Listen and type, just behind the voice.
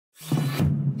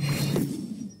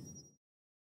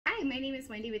my name is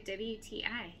Wendy with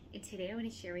WTI, and today I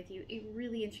want to share with you a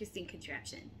really interesting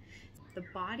contraption, the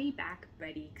Body Back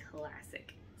Buddy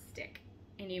Classic Stick.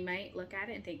 And you might look at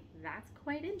it and think, that's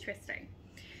quite interesting.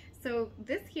 So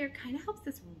this here kind of helps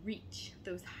us reach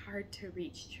those hard to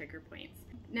reach trigger points.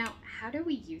 Now, how do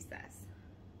we use this?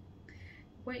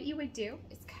 What you would do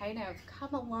is kind of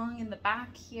come along in the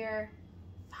back here,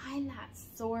 find that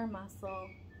sore muscle,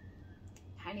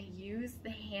 kind of use the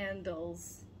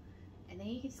handles, and then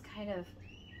you just kind of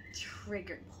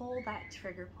pull that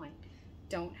trigger point.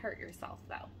 Don't hurt yourself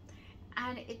though.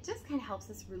 And it just kind of helps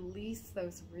us release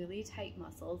those really tight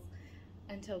muscles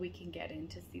until we can get in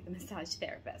to see the massage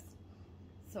therapist.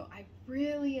 So I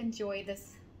really enjoy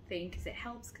this thing because it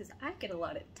helps, because I get a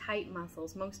lot of tight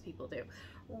muscles, most people do,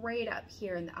 right up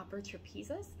here in the upper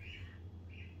trapezes.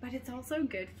 But it's also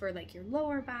good for like your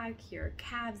lower back, your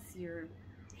calves, your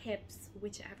hips,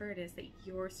 whichever it is that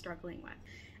you're struggling with.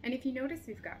 And if you notice,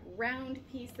 we've got round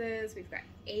pieces, we've got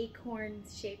acorn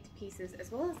shaped pieces,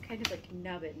 as well as kind of like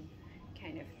nubbin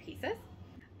kind of pieces.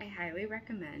 I highly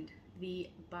recommend the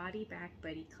Body Back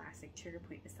Buddy Classic Trigger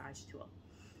Point Massage Tool.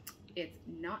 It's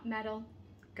not metal,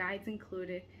 guides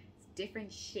included, it's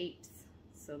different shapes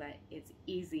so that it's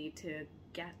easy to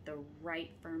get the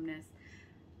right firmness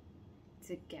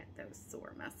to get those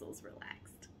sore muscles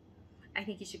relaxed. I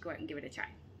think you should go out and give it a try,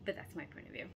 but that's my point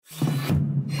of view.